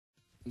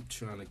I'm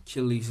trying to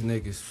kill these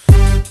niggas.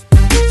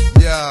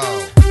 Yo.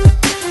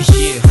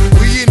 Yeah.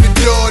 We in the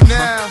door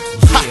now.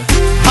 Yeah.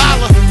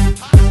 Holla.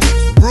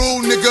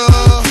 Rule nigga.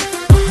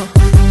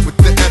 With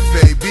the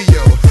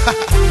FABO.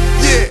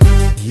 Yeah.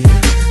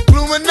 Yeah.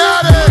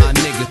 Illuminati. My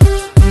nigga.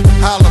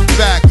 Holla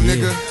back,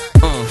 nigga.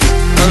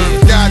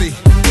 Yeah. Gotti.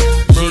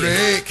 Murder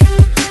Inc.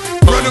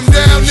 Run them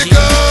down, nigga.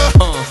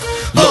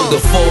 Load the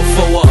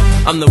 4-4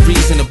 up. I'm the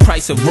reason the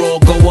price of raw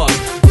go up.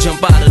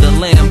 Jump out of the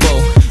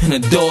Lambo and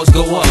the doors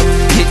go up.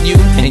 Hit you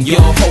and your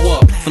hoe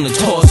up from the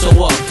torso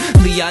up.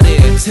 Lee out there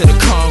to the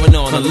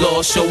coroner and the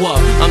law show up.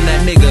 I'm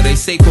that nigga they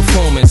say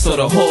performing, so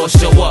the horse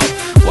show up.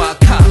 Why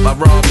cop? I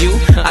rob you,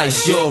 I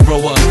sure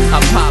roll up. I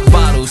pop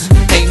bottles,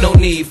 ain't no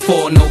need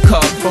for no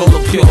cup. Roll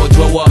a pure,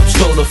 draw up,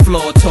 stroll the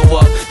floor, toe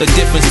up. The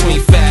difference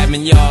between Fab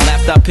and y'all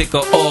after I pick a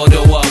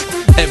order up.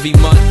 Every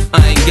month,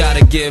 I ain't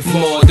gotta give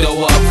more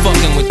dough up.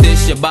 Fucking with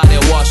this, your body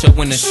wash up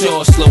when the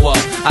shore slow up.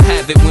 I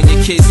have it when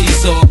your kids see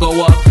saw go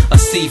up, a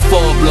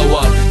C4 blow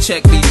up.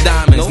 Check these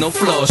diamonds, no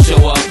flaws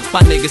show up.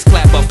 My niggas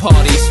clap up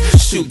parties,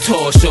 shoot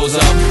tour shows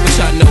up. Which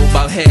I know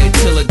about head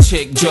till a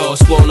chick jaw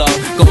swole up.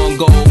 Going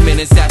gold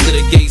minutes after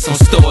the gates on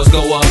stores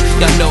go up.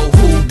 Y'all know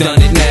who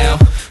done it now.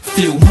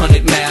 Few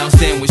 100 miles,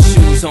 then with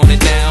shoes on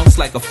it now. It's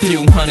like a few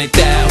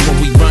 100,000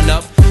 when we run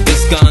up.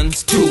 It's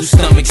guns, 2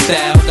 stomach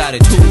style. Got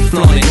it 2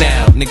 flaunt it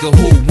now. Nigga,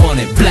 who want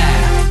it?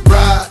 Blah.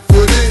 Ride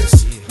for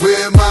this.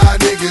 Where my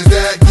niggas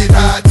that get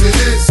hot to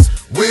this?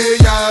 Where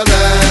y'all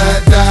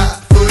at? Die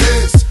for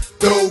this.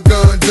 Throw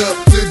guns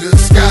up to the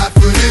sky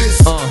for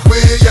this.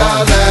 Where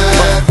y'all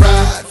at?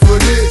 Ride for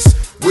this.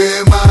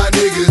 Where my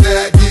niggas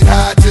that get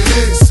hot to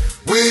this?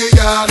 Where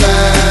y'all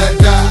at?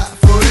 Die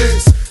for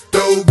this.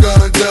 Throw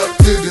guns up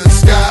to the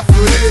sky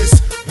for this.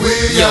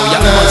 Where y'all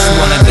at? Must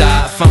wanna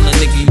die from the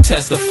nigga you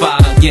testify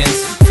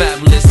against.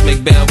 Fabulous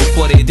make bail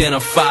before they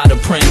identify the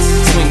prince.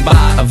 Swing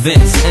by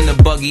events in the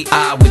buggy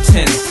eye with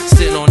tents.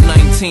 Sitting on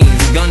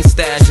 19s, gun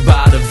stashed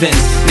by the vents.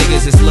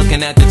 Niggas is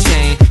looking at the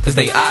chain cause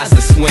they eyes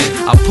are squint.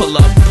 I pull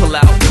up, pull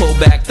out, pull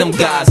back, them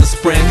guys are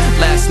sprint.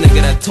 Last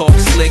nigga that talk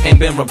slick ain't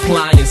been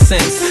replying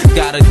since.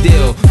 Got a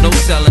deal, no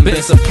selling,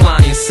 been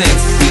supplying since.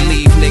 We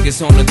leave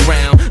niggas on the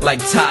ground like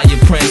tire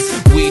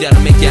prints. We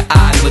that'll make your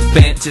eyes look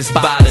bent just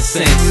by the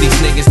sense. These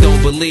niggas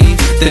don't believe,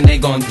 then they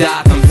gon'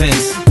 die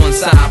convinced.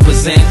 Once I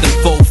present the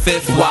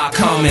 4/5, why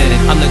comment?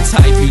 I'm the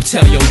type you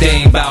tell your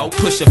dame about.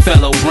 Push a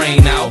fellow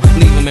brain out,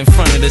 leave him in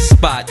front of the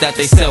spot that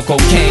they sell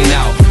cocaine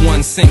out.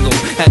 One single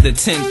had the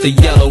tint, the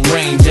yellow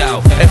range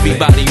out.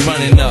 Everybody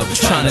running up,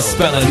 trying to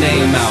spell a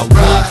name out.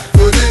 Ride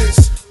for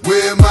this.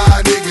 Where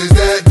my niggas